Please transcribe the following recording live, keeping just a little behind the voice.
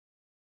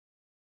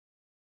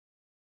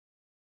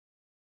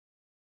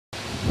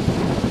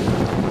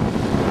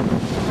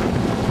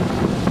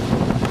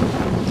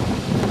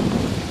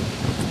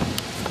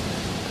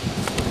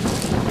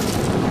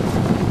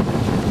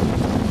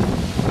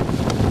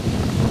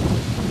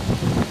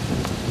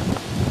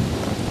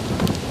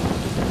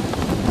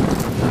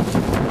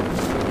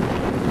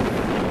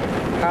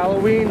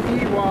Halloween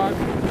Ewok.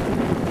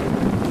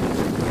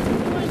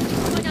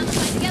 Go down the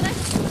slide together?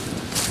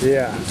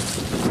 Yeah.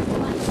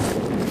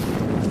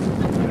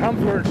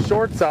 Tom's wearing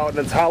shorts out and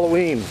it's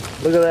Halloween.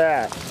 Look at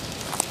that.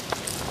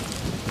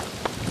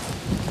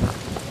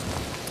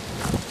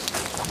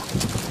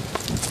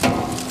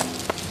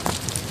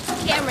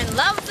 Cameron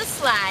loves the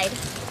slide.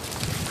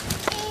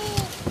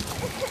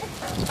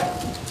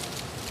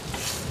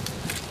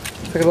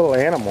 It's like a little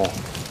animal.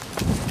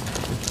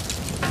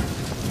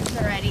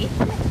 Already.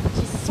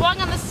 She swung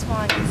on the swings.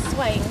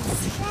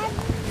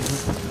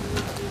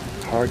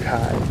 Hard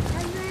high.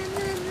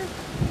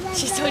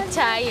 She's so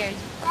tired.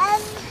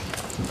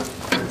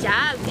 Good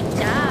job, good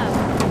job.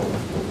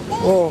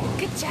 Whoa.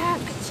 Good job,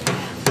 good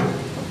job.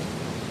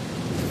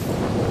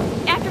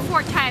 After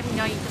 4 times, you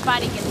know, the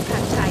body gets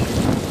kind of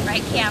tired.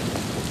 Right, Cam?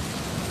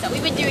 So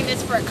we've been doing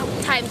this for a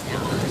couple times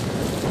now.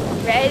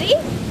 Ready?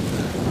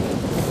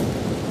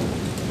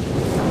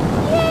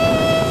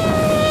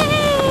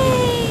 Yay!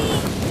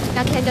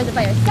 Now Cam does it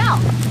by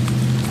herself.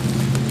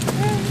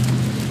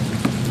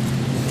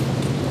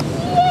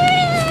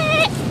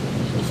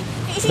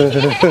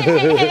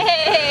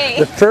 Yay!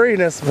 The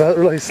furriness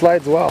really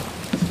slides well.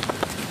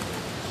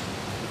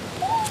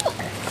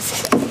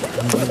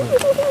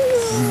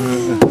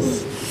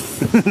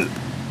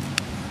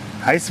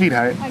 Hi,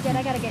 sweetheart. I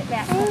gotta get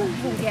back. I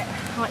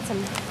want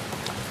some